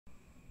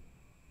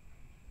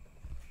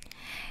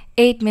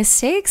8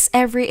 Mistakes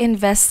Every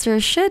Investor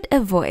Should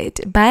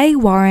Avoid by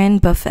Warren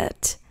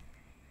Buffett.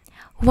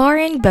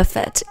 Warren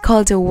Buffett,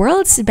 called the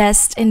world's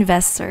best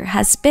investor,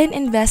 has been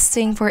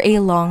investing for a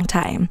long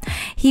time.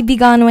 He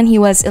began when he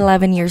was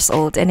 11 years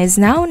old and is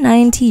now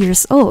 90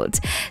 years old.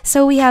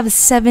 So we have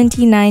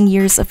 79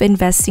 years of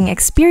investing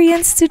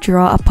experience to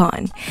draw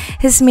upon.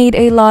 He's made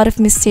a lot of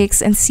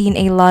mistakes and seen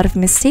a lot of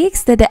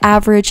mistakes that the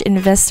average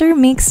investor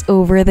makes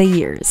over the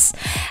years.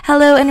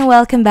 Hello and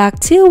welcome back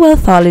to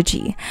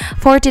Wealth-ology.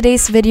 For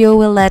today's video,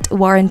 we'll let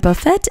Warren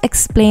Buffett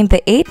explain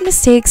the 8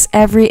 mistakes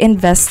every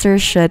investor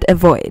should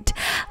avoid.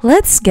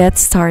 Let's get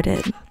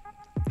started.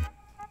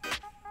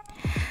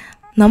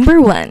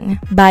 Number 1.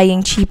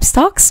 Buying cheap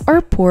stocks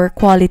or poor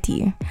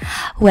quality.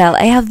 Well,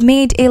 I have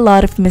made a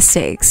lot of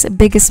mistakes.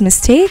 Biggest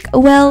mistake?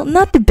 Well,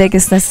 not the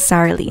biggest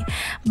necessarily,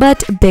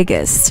 but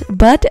biggest.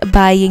 But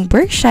buying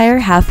Berkshire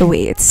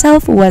Hathaway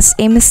itself was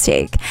a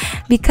mistake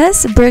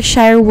because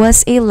Berkshire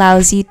was a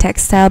lousy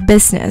textile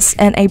business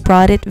and I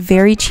bought it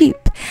very cheap.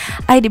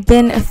 I'd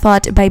been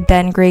taught by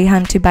Ben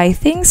Graham to buy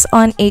things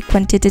on a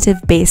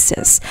quantitative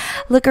basis.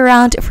 Look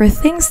around for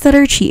things that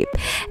are cheap,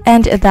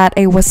 and that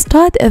I was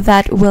taught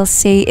that will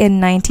say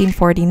in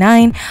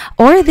 1949,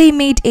 or they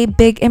made a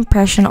big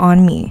impression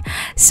on me.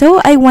 So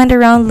I went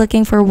around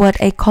looking for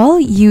what I call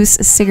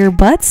used cigar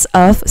butts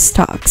of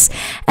stocks.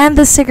 And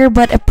the cigar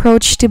butt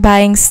approach to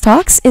buying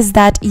stocks is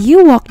that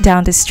you walk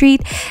down the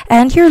street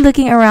and you're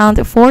looking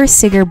around for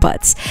cigar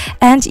butts,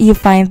 and you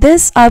find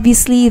this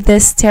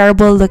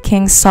terrible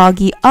looking,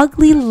 soggy,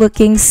 ugly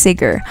looking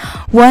cigar,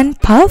 one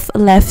puff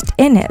left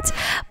in it,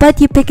 but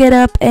you pick it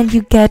up and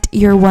you get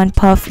your one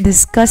puff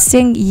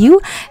disgusting, you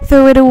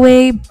throw it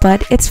away,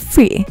 but it's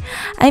free.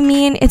 I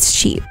mean, it's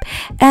cheap.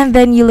 And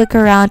then you look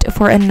around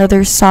for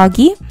another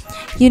soggy,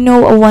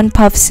 a one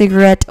puff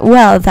cigarette.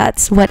 Well,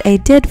 that's what I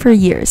did for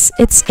years.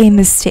 It's a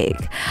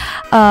mistake.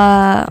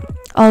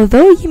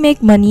 Although you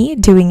make money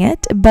doing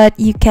it, but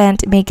you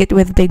can't make it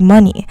with big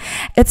money.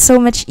 It's so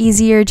much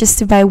easier just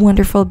to buy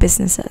wonderful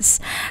businesses.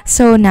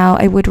 So now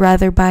I would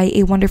rather buy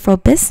a wonderful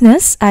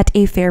business at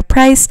a fair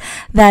price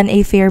than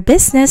a fair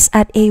business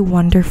at a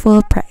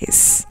wonderful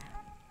price.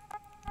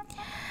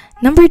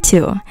 Number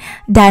 2.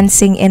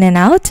 Dancing in and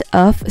out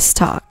of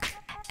stock.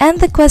 And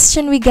the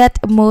question we get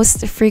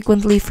most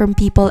frequently from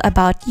people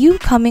about you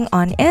coming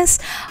on is,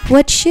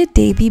 what should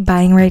they be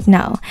buying right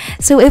now?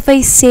 So if I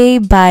say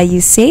buy,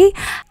 you say,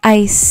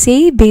 I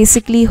say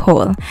basically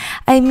hold.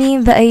 I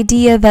mean the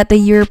idea that the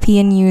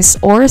European news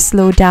or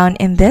slow down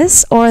in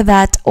this or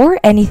that or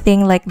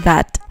anything like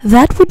that.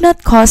 That would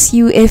not cost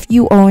you if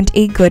you owned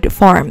a good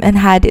farm and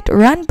had it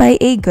run by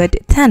a good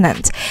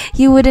tenant.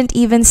 You wouldn't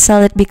even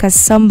sell it because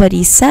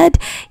somebody said,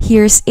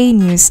 here's a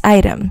news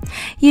item.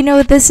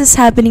 This is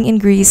happening in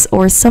Greece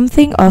or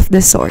something of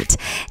the sort.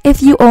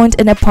 If you owned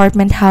an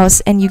apartment house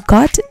and you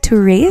got to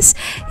raise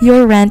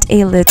your rent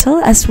a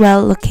little as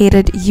well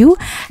located, you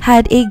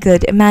had a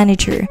good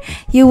manager.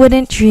 You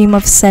wouldn't dream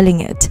of selling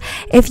it.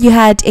 If you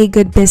had a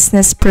good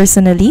business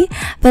personally,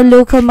 the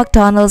local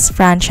McDonald's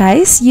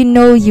franchise, you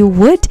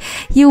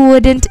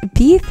wouldn't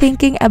be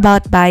thinking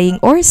about buying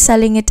or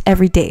selling it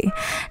every day.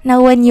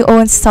 Now, when you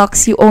own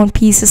stocks, you own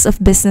pieces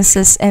of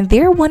businesses and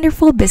they're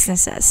wonderful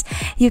businesses.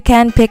 You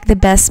can pick the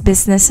best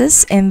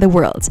businesses in the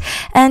world.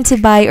 And to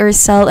buy or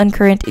sell on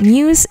current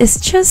news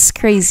is just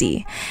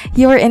crazy.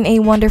 You're in a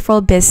wonderful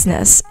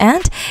business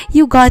and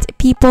you got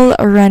people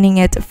running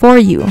it for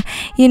you.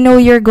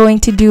 You're going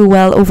to do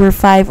well over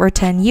 5 or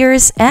 10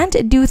 years,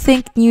 and do you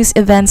think news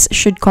events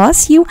should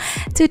cause you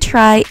to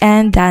try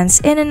and dance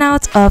in and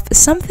out of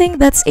something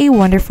that's a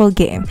wonderful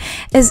game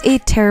is a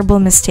terrible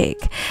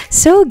mistake.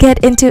 So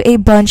get into a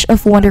bunch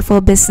of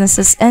wonderful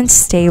businesses and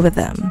stay with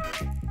them.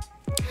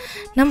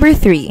 Number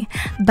 3.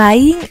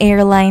 Buying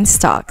airline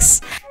stocks.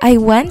 I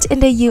went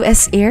in the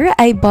US Air.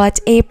 I bought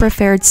a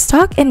preferred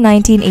stock in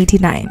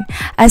 1989.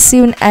 As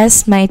soon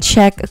as my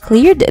check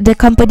cleared, the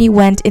company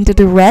went into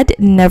the red,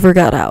 never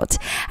got out.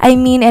 I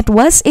mean, it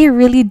was a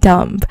really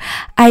dumb.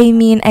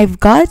 I've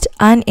got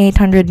an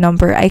 800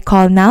 number I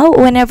call now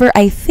whenever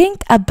I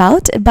think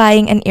about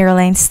buying an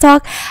airline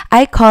stock.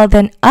 I call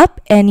them up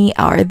any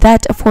hour.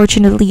 That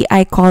fortunately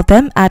I call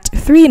them at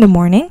 3 in the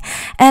morning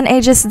and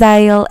I just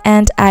dial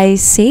and I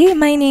say,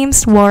 my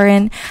name's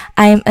Warren.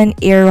 I'm an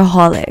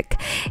airaholic.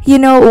 You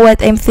know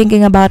what, I'm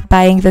thinking about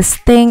buying this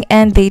thing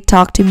and they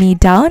talk to me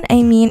down.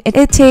 I mean,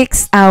 it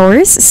takes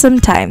hours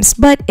sometimes,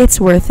 but it's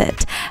worth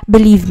it.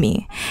 Believe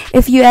me.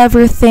 If you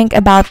ever think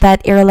about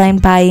that airline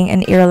buying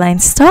an airline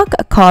stock,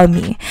 call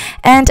me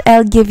and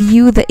I'll give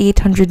you the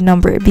 800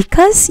 number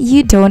because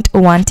you don't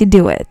want to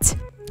do it.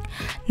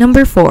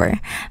 Number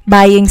 4,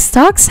 buying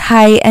stocks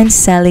high and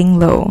selling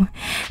low.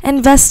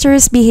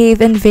 Investors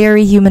behave in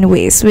very human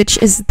ways, which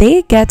is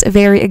they get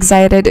very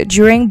excited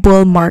during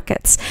bull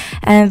markets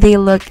and they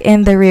look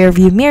in the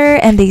rearview mirror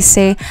and they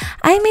say,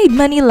 I made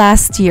money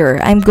last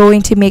year. I'm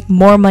going to make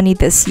more money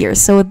this year.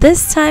 So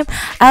this time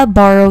I'll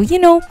borrow,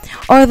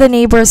 or the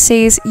neighbor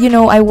says,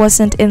 I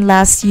wasn't in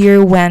last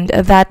year when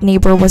that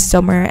neighbor was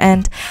dumber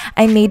and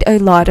I made a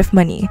lot of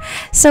money.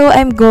 So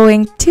I'm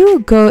going to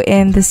go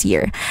in this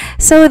year.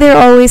 So they're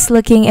always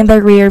looking in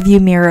the rear view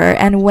mirror,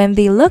 and when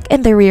they look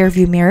in the rear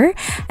view mirror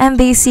and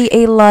they see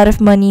a lot of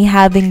money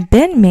having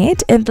been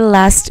made in the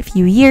last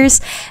few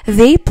years,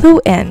 they pull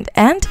in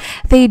and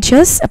they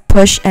just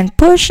push and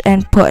push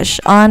and push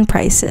on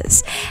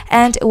prices.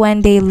 And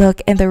when they look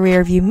in the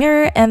rear view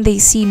mirror and they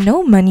see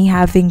no money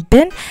having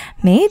been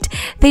made,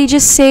 they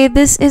just say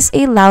this is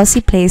a lousy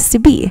place to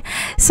be.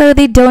 So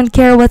they don't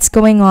care what's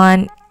going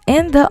on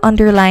in the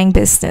underlying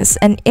business,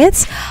 and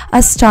it's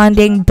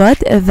astounding, but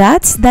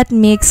that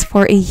makes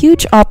for a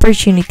huge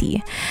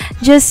opportunity.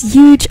 Just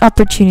huge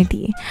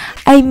opportunity.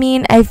 I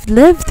mean, I've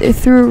lived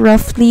through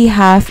roughly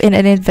half in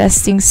an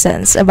investing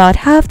sense,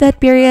 about half that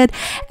period,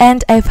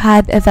 and I've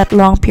had that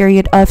long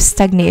period of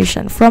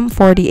stagnation from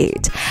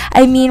 48.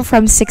 I mean,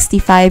 from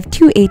 65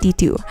 to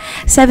 82.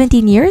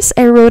 17 years.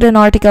 I wrote an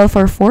article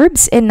for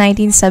Forbes in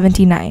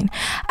 1979.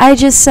 I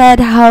just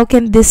said, how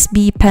can this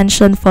be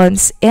pension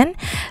funds in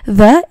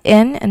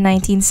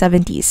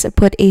 1970s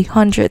put a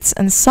hundreds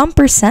and some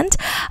percent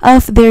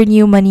of their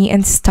new money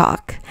in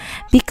stock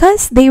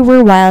because they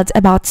were wild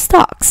about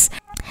stocks.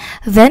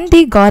 Then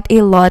they got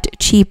a lot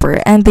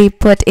cheaper and they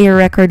put a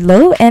record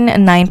low in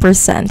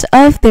 9%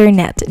 of their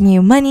net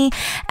new money.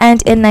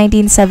 And in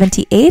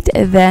 1978,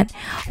 then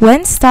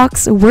when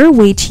stocks were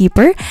way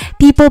cheaper,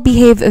 people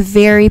behave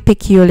very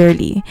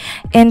peculiarly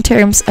in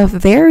terms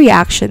of their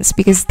reactions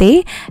because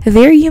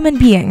they're human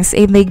beings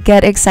and they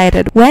get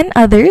excited. When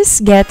others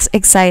get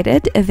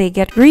excited, they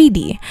get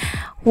greedy.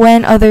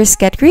 When others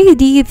get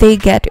greedy, they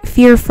get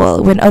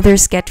fearful. When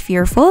others get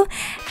fearful,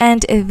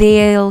 and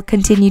they'll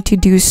continue to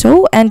do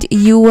so, and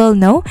you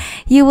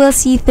will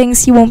see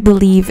things you won't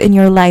believe in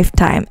your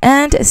lifetime.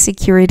 And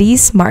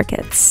securities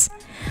markets.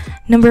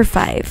 Number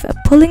 5,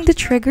 pulling the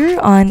trigger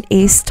on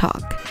a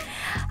stock.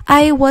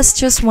 I was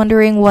just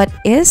wondering what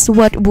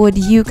would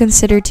you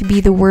consider to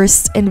be the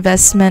worst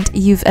investment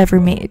you've ever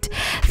made?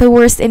 The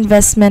worst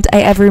investment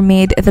I ever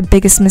made, the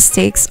biggest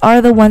mistakes,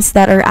 are the ones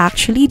that are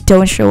actually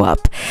don't show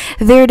up.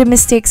 They're the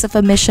mistakes of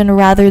omission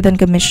rather than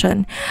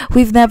commission.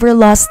 We've never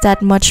lost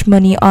that much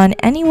money on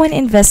any one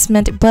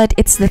investment, but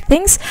it's the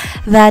things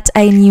that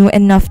I knew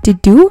enough to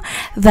do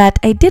that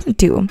I didn't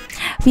do.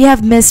 We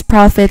have missed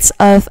profits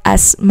of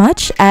as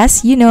much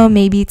as,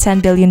 maybe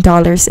 $10 billion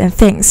in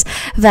things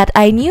that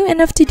I knew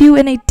enough to do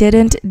and I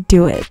didn't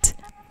do it.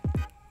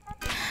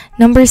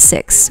 Number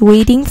 6,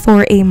 waiting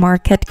for a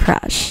market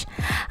crash.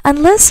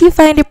 Unless you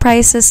find the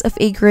prices of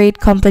a great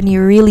company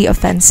really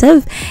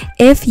offensive,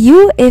 if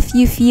you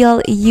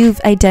feel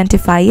you've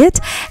identified it,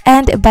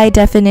 and by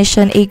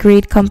definition a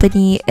great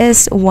company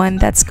is one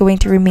that's going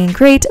to remain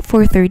great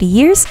for 30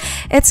 years,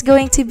 it's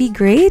going to be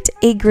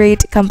a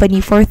great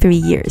company for 3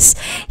 years.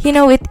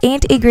 It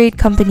ain't a great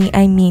company,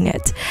 I mean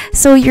it.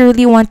 So you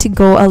really want to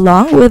go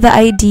along with the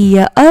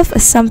idea of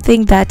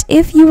something that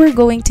if you were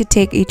going to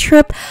take a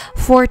trip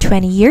for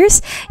 20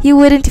 years, you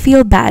wouldn't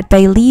feel bad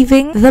by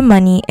leaving the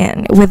money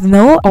in with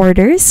no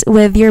orders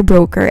with your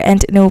broker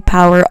and no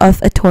power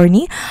of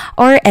attorney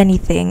or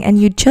anything, and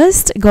you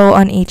just go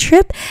on a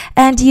trip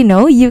and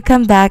you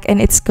come back and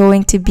it's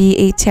going to be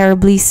a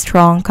terribly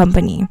strong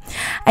company.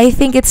 I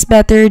think it's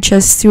better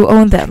just to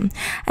own them.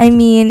 I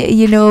mean,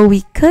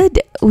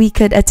 we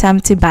could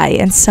attempt to buy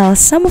and sell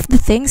some of the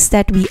things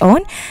that we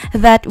own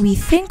that we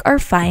think are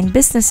fine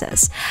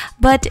businesses,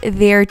 but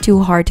they're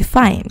too hard to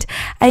find.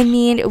 I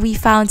mean, we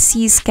found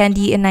See's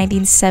Candy in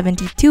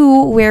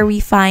 1972, where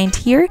we find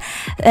here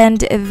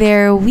and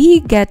there we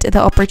get the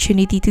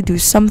opportunity to do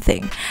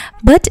something,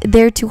 but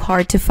they're too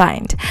hard to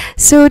find.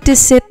 So to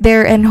sit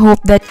there and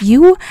hope that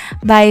you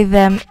buy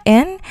them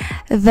in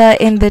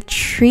the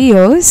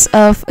trios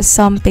of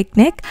some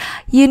picnic,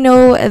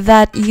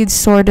 that you'd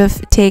sort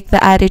of take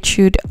the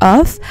attitude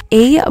of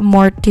a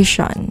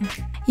mortician.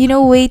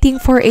 Waiting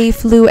for a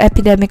flu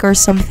epidemic or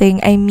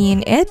something, I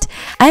mean it.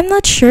 I'm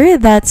not sure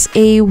that's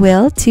a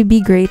will to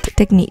be great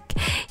technique.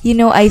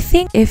 I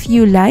think if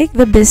you like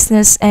the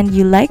business and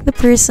you like the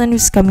person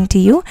who's coming to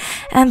you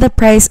and the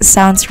price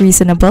sounds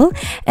reasonable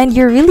and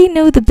you really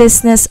know the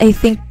business, I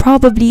think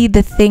probably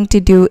the thing to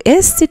do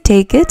is to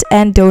take it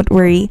and don't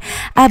worry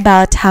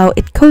about how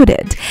it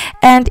coded.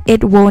 And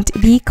it won't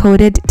be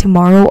coded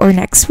tomorrow or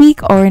next week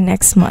or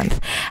next month.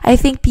 I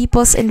think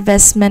people's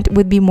investment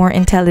would be more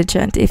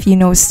intelligent if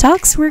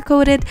stocks were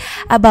coded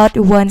about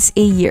once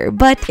a year,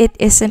 but it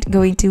isn't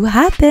going to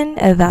happen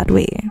that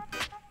way.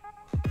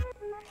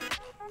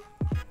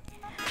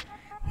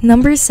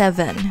 Number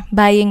 7,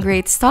 buying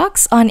great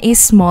stocks on a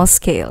small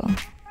scale.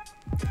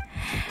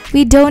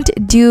 We don't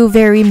do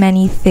very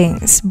many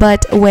things,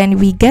 but when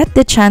we get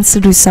the chance to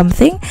do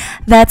something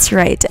that's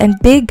right and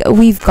big,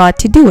 we've got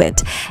to do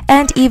it.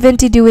 And even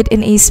to do it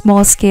in a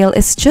small scale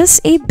is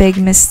just a big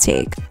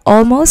mistake.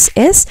 Almost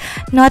is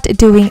not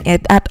doing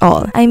it at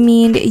all. I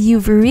mean,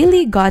 you've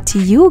really got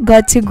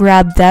to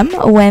grab them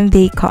when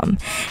they come,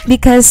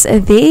 because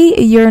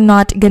you're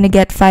not gonna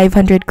get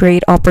 500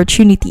 great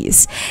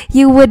opportunities.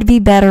 You would be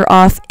better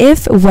off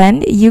if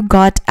when you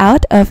got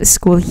out of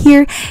school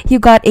here, you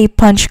got a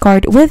punch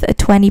card with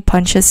 20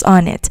 punches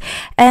on it,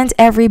 and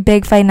every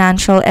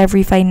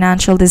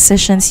financial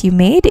decisions you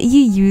made,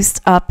 you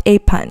used up a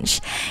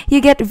punch.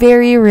 You get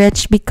very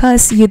rich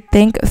because you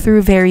think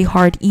through very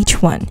hard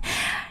each one.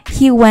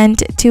 He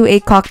went to a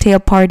cocktail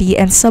party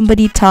and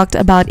somebody talked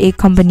about a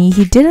company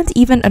he didn't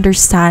even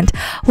understand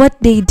what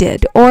they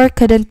did or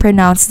couldn't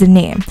pronounce the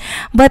name,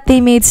 but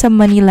they made some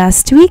money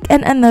last week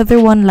and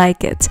another one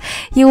like it.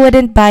 You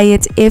wouldn't buy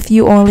it if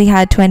you only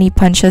had 20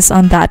 punches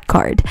on that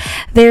card.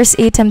 There's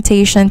a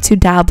temptation to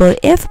dabble,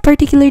 if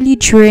particularly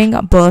during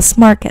bulls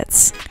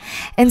markets.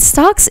 In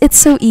stocks, it's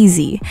so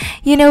easy.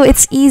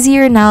 It's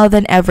easier now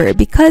than ever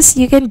because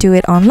you can do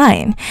it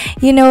online.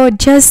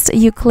 Just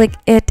you click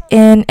it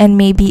in and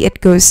maybe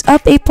it goes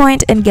up a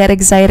point and get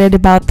excited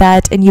about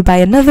that and you buy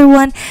another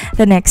one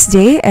the next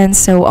day and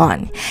so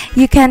on.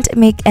 You can't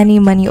make any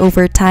money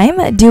over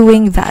time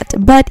doing that,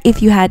 but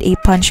if you had a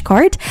punch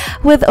card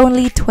with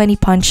only 20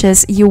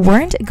 punches, you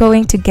weren't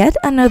going to get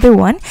another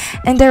one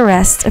in the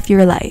rest of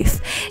your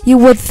life. You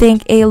would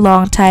think a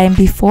long time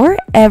before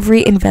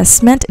every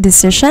investment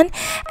decision,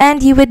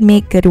 and you would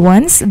make good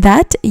ones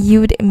that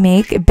you'd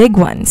make big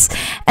ones.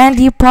 And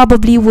you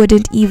probably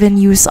wouldn't even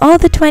use all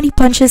the 20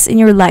 punches in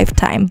your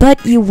lifetime,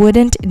 but you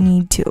wouldn't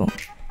need to.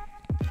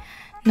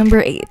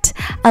 Number 8,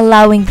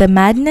 allowing the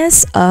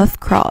madness of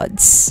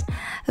crowds.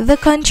 The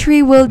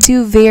country will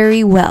do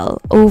very well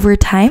over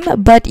time,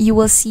 but you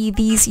will see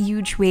these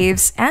huge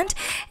waves, and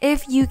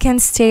if you can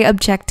stay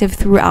objective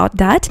throughout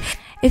that,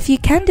 if you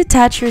can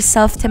detach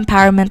yourself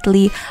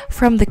temperamentally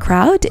from the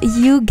crowd,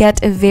 you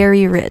get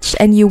very rich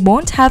and you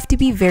won't have to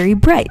be very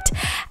bright.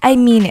 I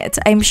mean it,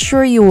 I'm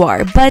sure you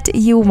are, but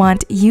it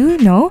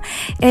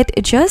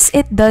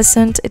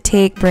doesn't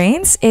take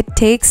brains, it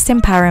takes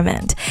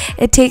temperament.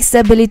 It takes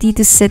the ability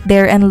to sit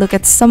there and look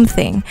at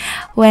something.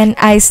 When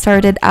I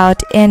started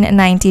out in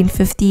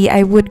 1950,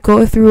 I would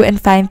go through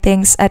and find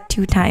things at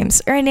 2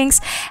 times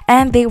earnings,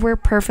 and they were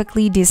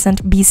perfectly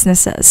decent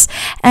businesses.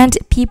 And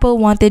people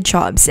wanted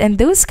jobs, and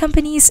those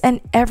companies and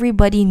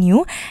everybody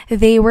knew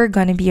they were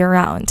gonna be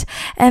around,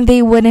 and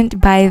they wouldn't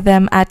buy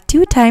them at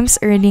 2 times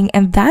earning,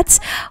 and that's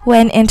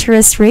when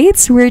interest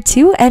rates were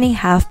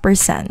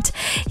 2.5%.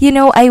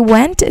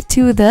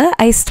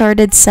 I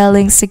started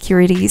selling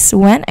securities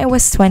when I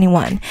was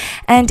 21,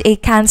 and a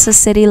Kansas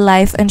City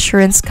life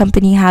insurance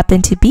company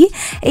happened to be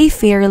a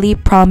fairly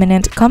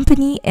prominent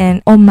company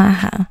in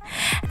Omaha,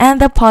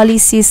 and the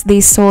policies they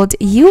sold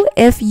you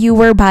if you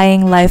were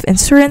buying life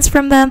insurance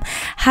from them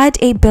had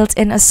a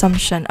built-in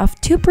assumption of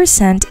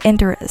 2%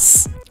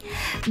 interest.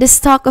 The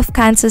stock of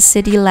Kansas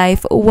City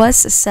Life was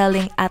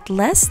selling at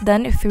less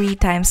than 3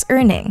 times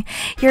earning.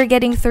 You're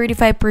getting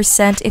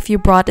 35% if you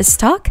bought a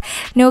stock.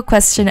 No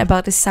question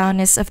about the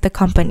soundness of the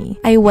company.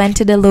 I went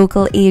to the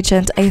local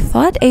agent. I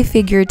thought I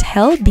figured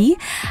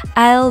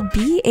I'll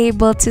be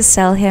able to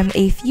sell him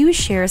a few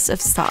shares of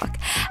stock.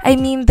 I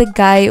mean, the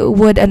guy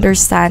would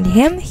understand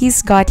him.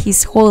 He's got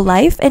his whole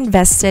life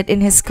invested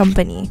in his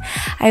company.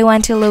 I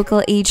went to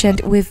local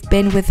agent. We've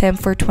been with him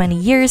for 20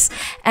 years,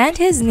 and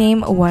his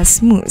name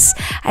was Moose.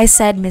 I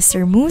said,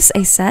 Mr. Moose,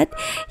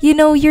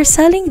 you're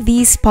selling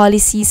these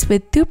policies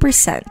with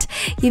 2%.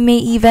 You may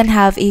even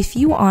have a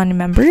few on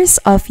members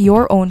of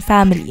your own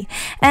family,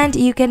 and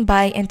you can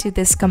buy into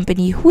this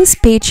company whose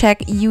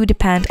paycheck you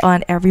depend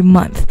on every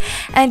month,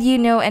 and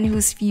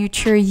whose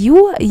future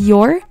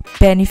your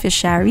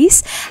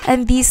beneficiaries,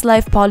 and these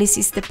life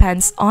policies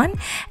depends on,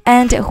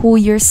 and who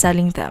you're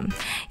selling them.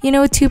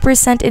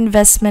 2%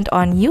 investment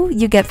on you,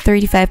 you get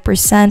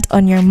 35%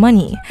 on your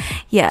money.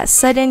 Yeah,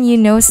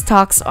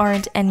 stocks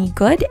aren't any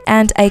good,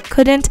 and I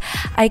couldn't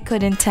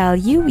tell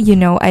you,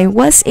 I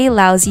was a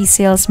lousy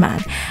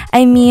salesman.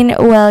 I mean,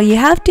 you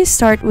have to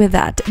start with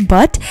that,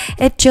 but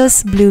it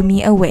just blew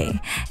me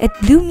away.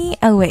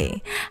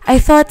 I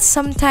thought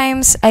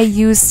sometimes I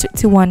used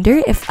to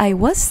wonder if I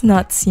was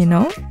nuts,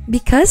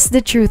 because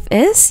the truth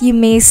is, you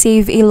may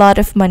save a lot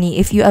of money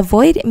if you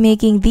avoid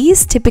making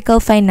these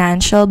typical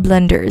financial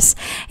blunders.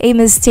 A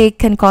mistake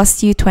can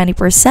cost you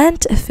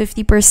 20%,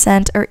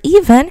 50%, or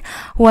even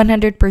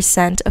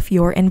 100% of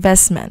your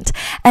investment,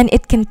 and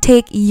it can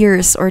take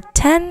years or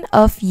 10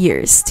 of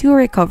years to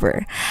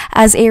recover.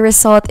 As a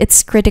result,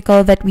 it's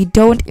critical that we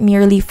don't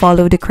merely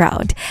follow the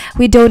crowd.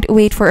 We don't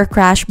wait for a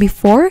crash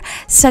before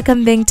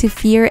succumbing to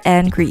fear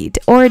and greed,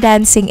 or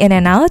dancing in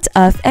and out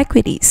of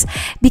equities,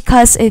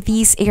 because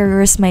these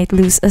errors might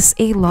lose us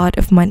a lot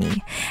of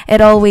money.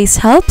 It always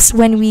helps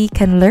when we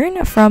can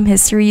learn from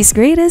history's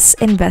greatest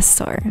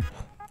investor.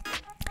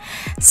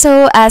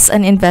 So, as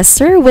an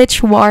investor,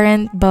 which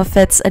Warren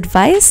Buffett's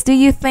advice do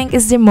you think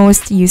is the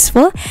most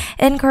useful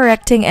in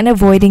correcting and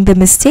avoiding the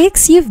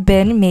mistakes you've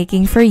been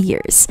making for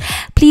years?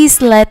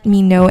 Please let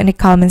me know in the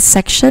comments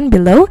section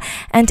below.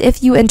 And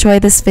if you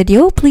enjoyed this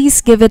video,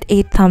 please give it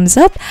a thumbs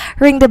up,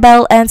 ring the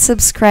bell, and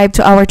subscribe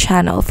to our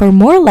channel for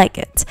more like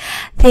it.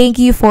 Thank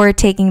you for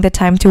taking the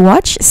time to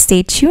watch.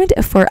 Stay tuned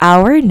for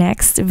our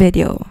next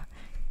video.